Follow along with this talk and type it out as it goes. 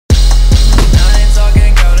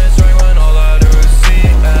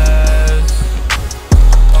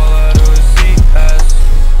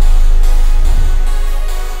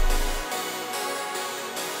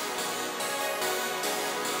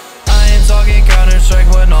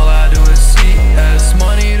Counter-Strike when all I do is CS.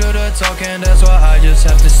 Money to the talking, that's why I just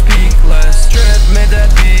have to speak less. Drip made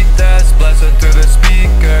that beat, that's blasting through the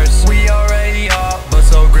speakers. We already up, but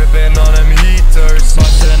so gripping on them heaters.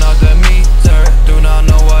 Bustin out the meter, do not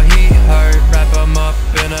know what he heard. Wrap him up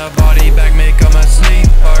in a body bag, make him a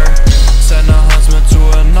sleeper. Send a huntsman to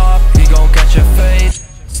a knob, he gon' catch a fade.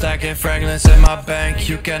 Stacking fragments in my bank,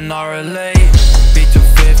 you cannot relate.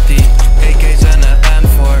 B250, AKs and an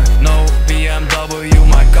M4. No BMW,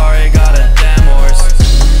 my car, it got a damn horse.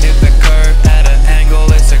 Hit the curb at an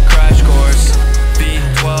angle, it's a crash course.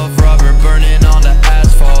 B12 rubber burning on the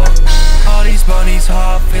asphalt. All these bunnies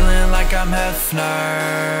hop, feeling like I'm Hefner.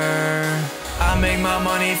 I make my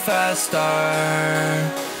money faster.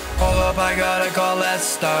 Hol'up I gotta call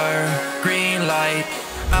Lester. Green light,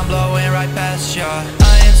 I'm blowing right past ya.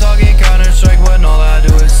 I ain't talking Counter-Strike when all I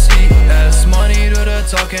do is CS. Money to the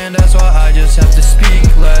talking, that's why I just have to speak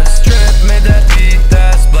less. Drip made that beat,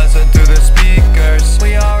 that's blasting through the speakers.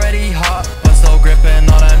 We already hot, but still gripping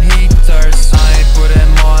on them heaters. I ain't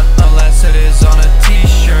putting on unless it is on a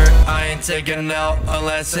t-shirt. I ain't taking out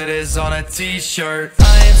unless it is on a t-shirt.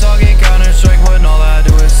 I ain't talking Counter-Strike when all I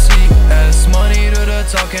do is CS. Money to the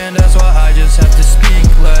talking, that's why I just have to speak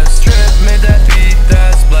less. Drip made that beat,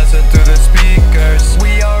 that's blasting through the speakers.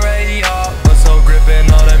 We